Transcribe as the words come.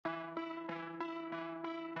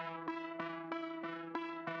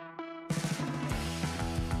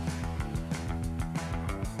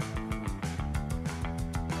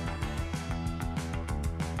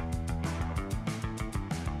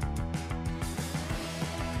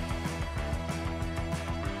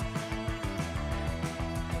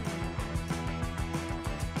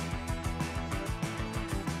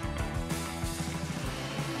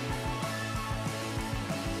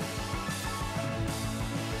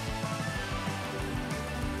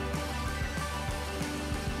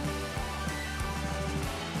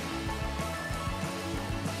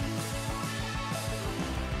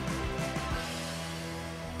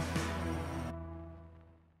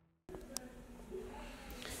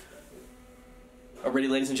Alrighty,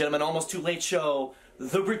 ladies and gentlemen, Almost Too Late Show,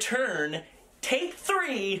 The Return, Take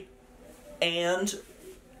 3, and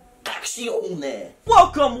Action!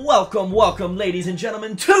 Welcome, welcome, welcome, ladies and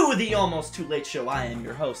gentlemen, to the Almost Too Late Show. I am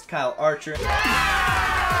your host, Kyle Archer.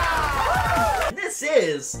 And this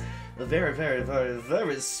is a very, very, very,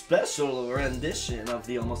 very special rendition of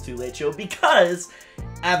the Almost Too Late Show because,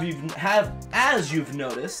 as you've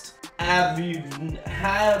noticed, I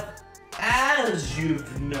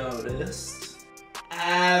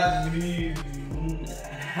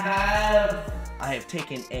have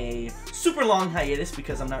taken a super long hiatus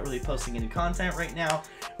because I'm not really posting any content right now,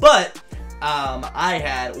 but I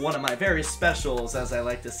had one of my very specials, as I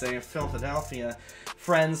like to say, Philadelphia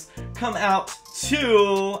friends come out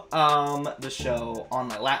to the show on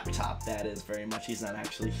my laptop. That is very much. He's not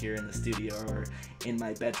actually here in the studio or in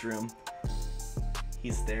my bedroom.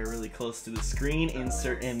 He's there really close to the screen.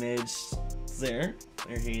 Insert image. There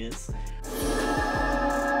he is.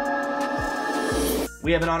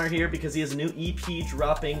 We have an honor here because he has a new EP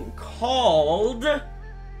dropping called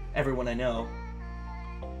Everyone I Know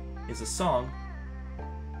is a Song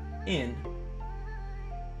in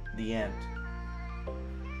the End.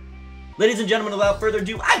 Ladies and gentlemen, without further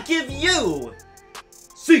ado, I give you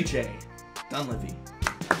CJ Dunleavy.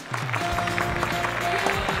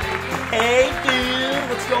 Hey dude,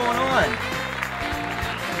 what's going on?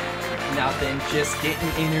 Nothing, just getting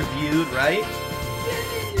interviewed, right?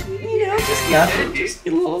 You know, just nothing. Just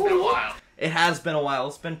a little. It's been a while. It has been a while.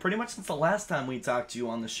 It's been pretty much since the last time we talked to you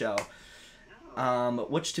on the show.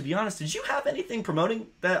 Which, to be honest, did you have anything promoting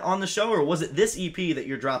that on the show, or was it this EP that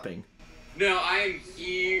you're dropping? No, at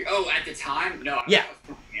the time, no. Yeah. I wasn't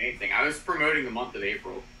promoting anything. I was promoting the month of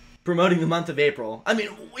April. Promoting the month of April. I mean,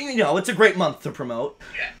 you know, it's a great month to promote.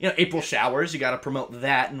 Yeah. You know, April showers, you gotta promote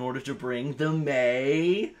that in order to bring the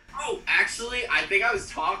May. Oh, actually, I think I was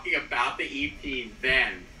talking about the EP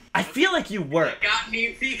then. I feel like you were. I got an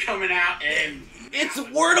EP coming out, and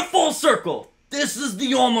We're in a full circle. This is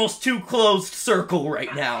the almost too closed circle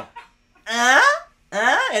right now.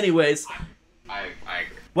 Anyways. I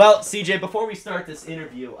agree. Well, CJ, before we start this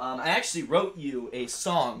interview, I actually wrote you a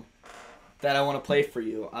song that I want to play for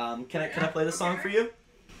you. Can I play the song for you?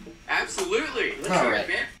 Absolutely. Let's All hear right. it,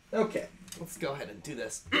 man. Okay. Let's go ahead and do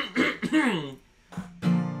this.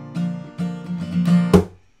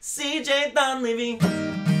 CJ Dunleavy,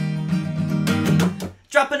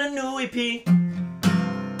 dropping a new EP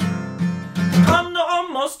on the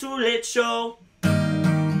Almost Too Late Show.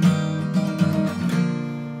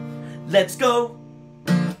 Let's go.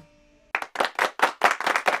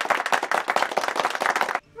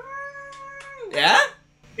 Yeah?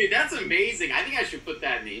 Dude, that's amazing. I think I should put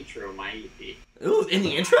that in the intro of my EP. Ooh, in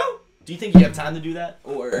the intro? Do you think you have time to do that?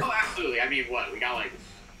 Or Oh, absolutely. I mean, what? We got like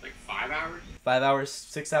 5 hours? 5 hours,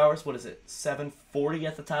 6 hours? What is it? 7:40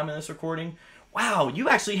 at the time of this recording? Wow, you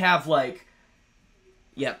actually have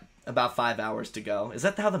about 5 hours to go. Is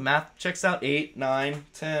that how the math checks out? 8, 9,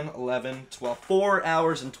 10, 11, 12. 4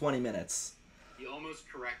 hours and 20 minutes. The almost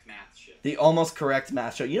correct math shit. The almost correct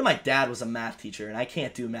math show. You know, my dad was a math teacher, and I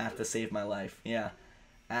can't do math to save my life. Yeah,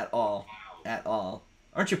 at all. Wow. At all.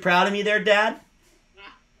 Aren't you proud of me there, Dad?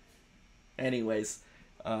 Anyways,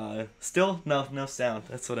 still no sound.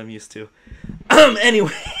 That's what I'm used to.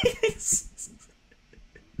 Anyways,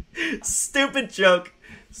 stupid joke.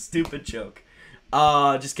 Just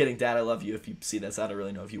kidding, Dad. I love you. If you see this, I don't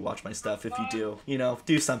really know if you watch my stuff. If you do, you know,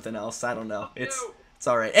 do something else. I don't know. It's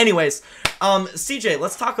all right. Anyways, CJ,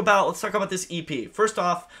 let's talk about this EP. First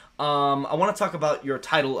off, I want to talk about your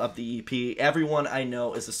title of the EP. Everyone I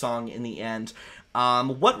Know is a Song in the End.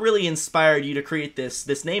 What really inspired you to create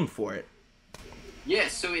this name for it? Yeah,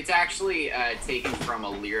 so it's actually taken from a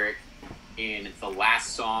lyric in the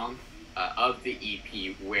last song of the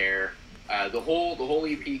EP, where the whole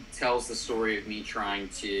EP tells the story of me trying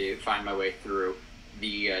to find my way through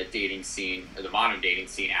the dating scene, or the modern dating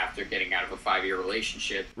scene, after getting out of a 5-year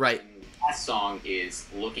relationship. Right. And that song is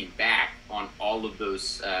looking back on all of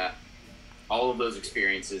those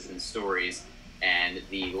experiences and stories. And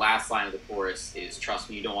the last line of the chorus is, "Trust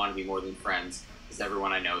me, you don't want to be more than friends, because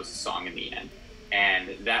everyone I know is a song in the end."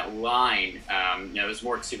 And that line, there's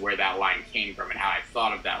more to where that line came from and how I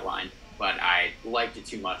thought of that line, but I liked it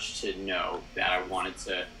too much to know that I wanted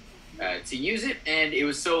to use it, and it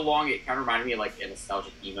was so long it kind of reminded me of like a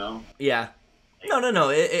nostalgic emo. Yeah. No.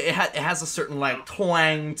 It has a certain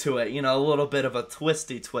twang to it, you know, a little bit of a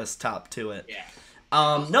twisty twist top to it. Yeah.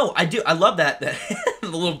 No, I do. I love that the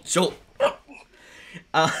little jolt.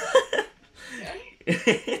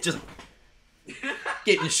 Just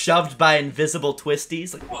getting shoved by invisible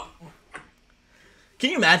twisties. Like, Can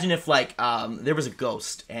you imagine if, like, there was a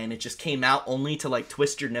ghost and it just came out only to, like,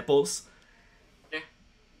 twist your nipples? Yeah.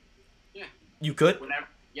 Yeah. You could? Whenever,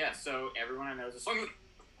 yeah, so everyone I know is a song.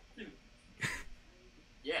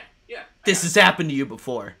 Yeah, yeah. This has happened to you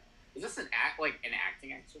before. Is this an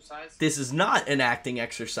acting exercise? This is not an acting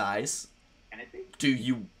exercise. Can it be? Do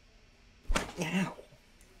you... Ow.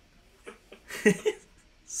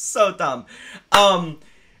 So dumb.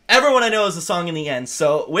 Everyone I know is a song in the end.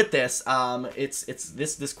 So with this, it's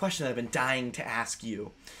this question that I've been dying to ask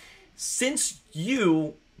you. Since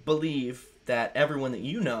you believe that everyone that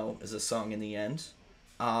you know is a song in the end,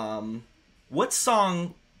 what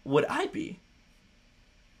song would I be?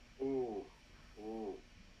 Ooh.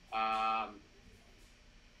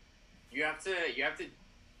 You have to.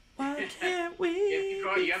 Why can't we?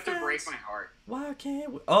 You have to break my heart. Why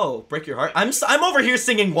can't we? Oh, break your heart. I'm over here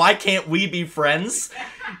singing "Why Can't We Be Friends,"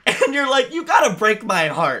 and you're like, you gotta break my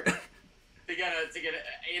heart. You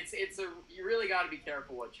really gotta be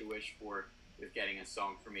careful what you wish for with getting a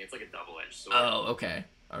song for me. It's like a double-edged sword. Oh, okay,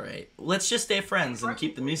 all right. Let's just stay friends and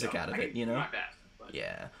keep the music out of it, you know? My best, but...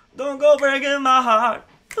 Yeah. Don't go breaking my heart.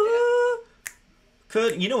 Ooh.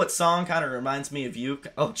 You know what song kind of reminds me of you?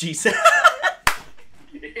 Oh, jeez.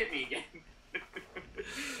 You hit me again.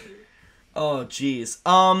 Oh, jeez.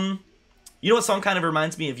 You know what song kind of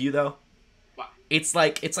reminds me of you, though? What? It's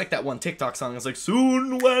like that one TikTok song. It's like,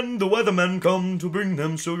 soon when the weathermen come to bring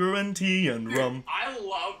them sugar and tea and rum. I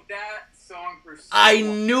love that song for so I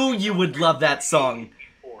knew you would love that song.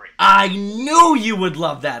 I knew you would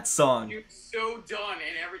love that song. You're so done,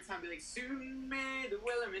 and every time be like, soon may the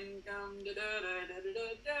weathermen come, da da da da da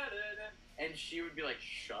da da, and she would be like,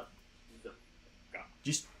 shut the fuck up.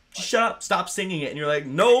 Just shut up, stop singing it, and you're like,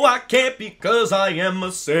 no, I can't because I am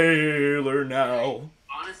a sailor now.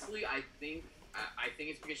 Honestly, I think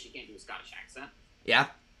it's because she can't do a Scottish accent. Yeah.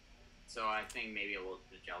 So I think maybe a little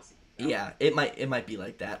bit of jealousy. Yeah, it might be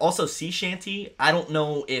like that. Also, sea shanty. I don't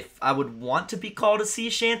know if I would want to be called a sea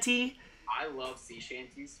shanty. I love sea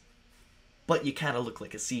shanties. But you kind of look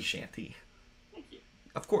like a sea shanty. Thank you.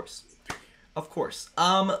 Of course. Of course.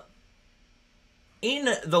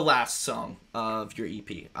 In the last song of your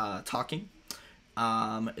EP, Talking,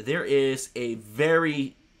 there is a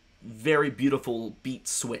very, very beautiful beat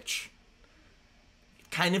switch.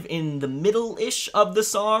 Kind of in the middle-ish of the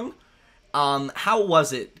song. How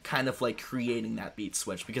was it kind of like creating that beat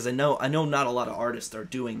switch? Because I know not a lot of artists are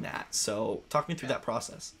doing that. So talk me through that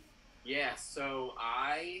process. Yeah, so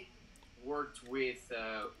I worked with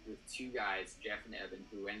two guys, Jeff and Evan,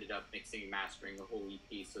 who ended up mixing and mastering the whole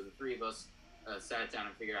EP. So the three of us sat down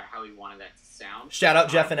and figured out how we wanted that to sound. Shout out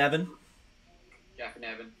Jeff and Evan. Jeff and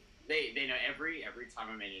Evan. They know every time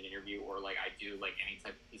I'm in an interview or like I do like any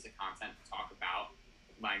type of piece of content to talk about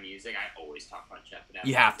my music, I always talk about Jeff and Evan.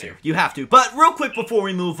 You have to. But real quick before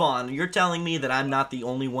we move on, you're telling me that I'm not the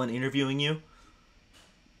only one interviewing you?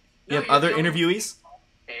 You have other interviewees?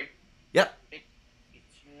 Hey. Yep. Hey,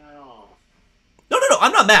 chill. No,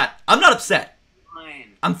 I'm not mad. I'm not upset.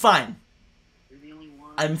 Fine. I'm fine. You're the only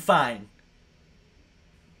one. I'm fine.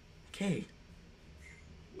 Okay.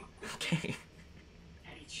 Okay.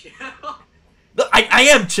 Hey, chill. Look, I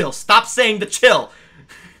am chill. Stop saying the chill.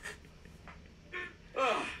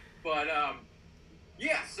 But,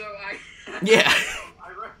 yeah, so Yeah. I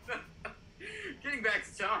wrote, getting back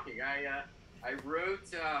to talking, I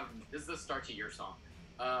wrote, this is the start to your song.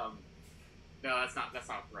 No, that's not a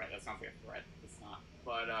threat. That sounds like a threat. It's not.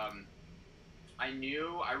 But,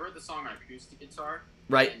 I wrote the song on acoustic guitar.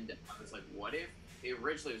 Right. And I was like, what if, it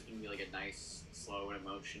originally was going to be like a nice, slow and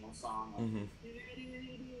emotional song. Like,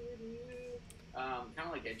 kind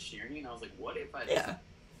of like Ed Sheeran, and I was like, what if I just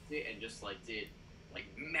did and just like did like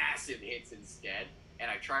massive hits instead?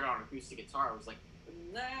 And I tried it on acoustic guitar. I was like, the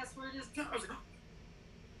last word is I was like,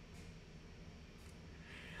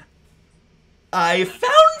 I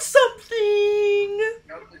found something.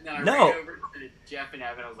 No. I ran over to Jeff and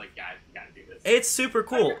Evan. I was like, guys, we gotta do this. It's super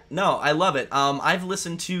cool. No, I love it. I've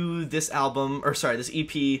listened to this this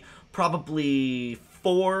EP probably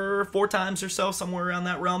four times or so, somewhere around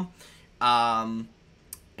that realm.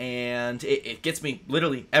 And it gets me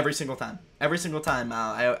literally every single time. Every single time,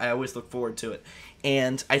 I always look forward to it.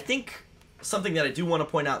 And I think something that I do want to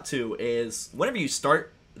point out too is whenever you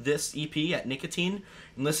start this EP at Nicotine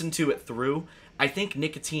and listen to it through, I think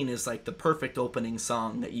Nicotine is like the perfect opening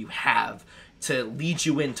song that you have to lead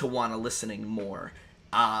you into want to listening more.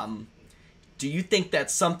 Do you think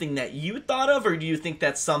that's something that you thought of, or do you think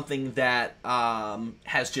that's something that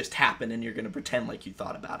has just happened and you're going to pretend like you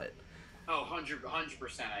thought about it? Oh,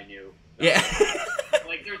 100% I knew. Yeah.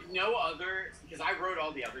 Like, there's no other, because I wrote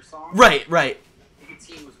all the other songs. Right.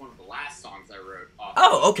 17 was one of the last songs I wrote off.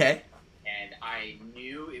 Oh, okay. And I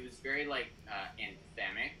knew it was very, like,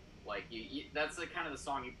 anthemic. Like, that's the kind of the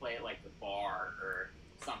song you play at, like, the bar or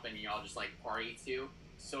something you all just, like, party to.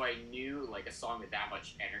 So I knew, like, a song with that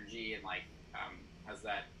much energy and, like, has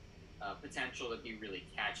that potential to be really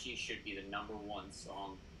catchy should be the #1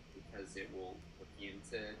 song because it will hook you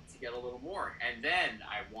into to get a little more. And then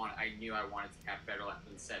I knew I wanted to have Better Left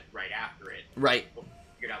Than Said right after it. Right.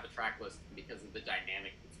 Figured out the track list because of the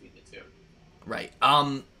dynamic between the two. Right.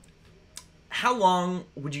 How long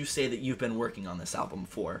would you say that you've been working on this album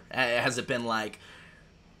for? Has it been like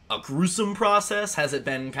a gruesome process? Has it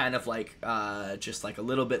been kind of like just like a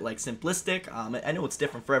little bit like simplistic? I know it's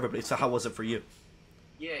different for everybody, so how was it for you?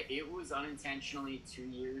 Yeah, it was unintentionally 2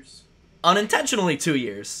 years. Unintentionally 2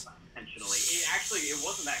 years? Unintentionally. It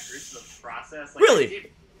wasn't that gruesome of a process. Like, really? I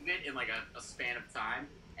did it in like a span of time,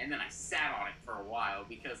 and then I sat on it for a while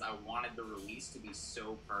because I wanted the release to be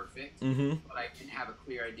so perfect, but I didn't have a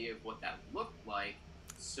clear idea of what that looked like.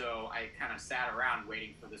 So I kind of sat around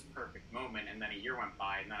waiting for this perfect moment, and then a year went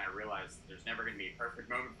by, and then I realized there's never going to be a perfect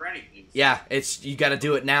moment for anything. So. Yeah, you got to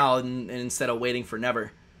do it now and instead of waiting for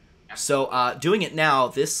never. Absolutely. So doing it now,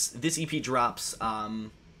 this EP drops.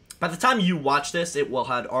 By the time you watch this, it will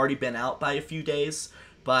have already been out by a few days.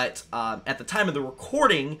 But at the time of the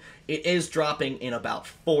recording, it is dropping in about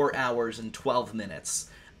 4 hours and 12 minutes.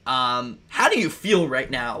 How do you feel right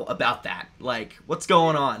now about that? Like, what's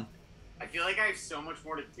going on? I feel like I have so much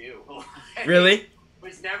more to do. Really?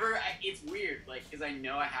 It's weird, like, because I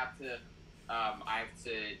know I have to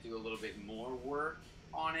do a little bit more work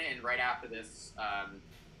on it, and right after this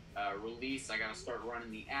release, I gotta start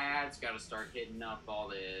running the ads, gotta start hitting up all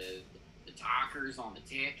the talkers on the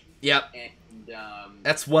tick. Yep. And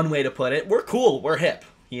that's one way to put it. We're cool. We're hip.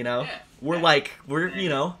 You know. Yeah, we're you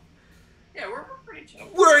know. Yeah, we're pretty chill.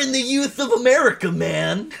 We're in the youth of America,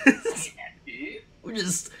 man. We're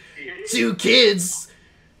just 2 kids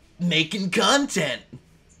making content.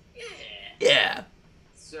 Yeah.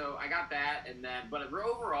 So I got that, and then, but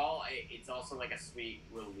overall, it's also like a sweet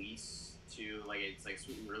release too. Like, it's like a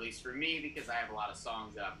sweet release for me because I have a lot of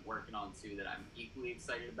songs that I'm working on too that I'm equally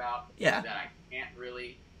excited about. Yeah. That I can't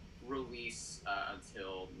really release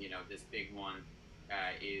until this big one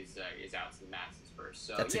is out to the masses first.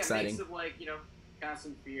 So that's yeah, exciting. Mix of like kind of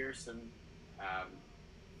some fear, some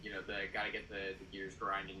gotta get the gears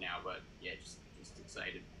grinding now, but yeah, just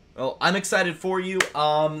excited. Well, I'm excited for you.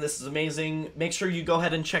 This is amazing. Make sure you go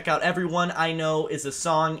ahead and check out Everyone I Know Is a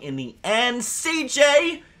Song in the End.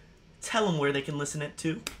 CJ, tell them where they can listen it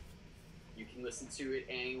to. You can listen to it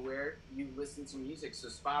anywhere you listen to music. So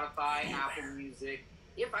Spotify, Apple Music.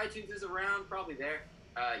 If iTunes is around, probably there.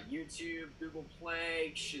 YouTube, Google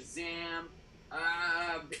Play, Shazam,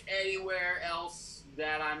 anywhere else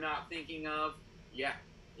that I'm not thinking of. Yeah,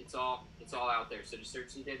 it's all out there. So just search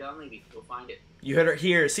CJ Dunleavy. You'll find it. You heard it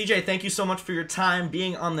here. CJ, thank you so much for your time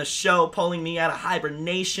being on the show, pulling me out of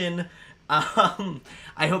hibernation.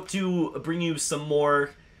 I hope to bring you some more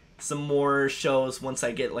shows once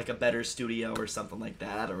I get like a better studio or something like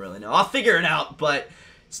that. I don't really know. I'll figure it out, but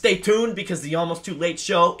stay tuned because the Almost Too Late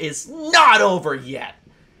show is not over yet.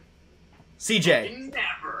 CJ.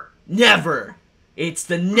 Never. It's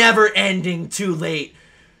the never-ending Too Late.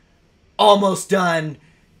 Almost done.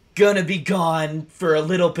 Gonna be gone for a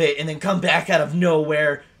little bit and then come back out of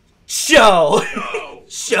nowhere. Show.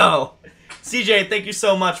 CJ, thank you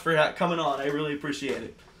so much for coming on. I really appreciate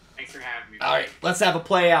it. Thanks for having me. All right, let's have a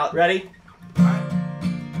play out. Ready? All right.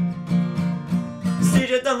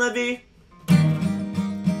 CJ Dunleavy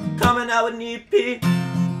coming out with an EP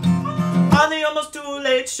on the Almost Too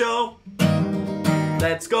Late show.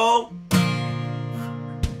 Let's go.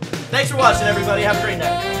 Thanks for watching, everybody. Have a great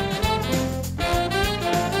night.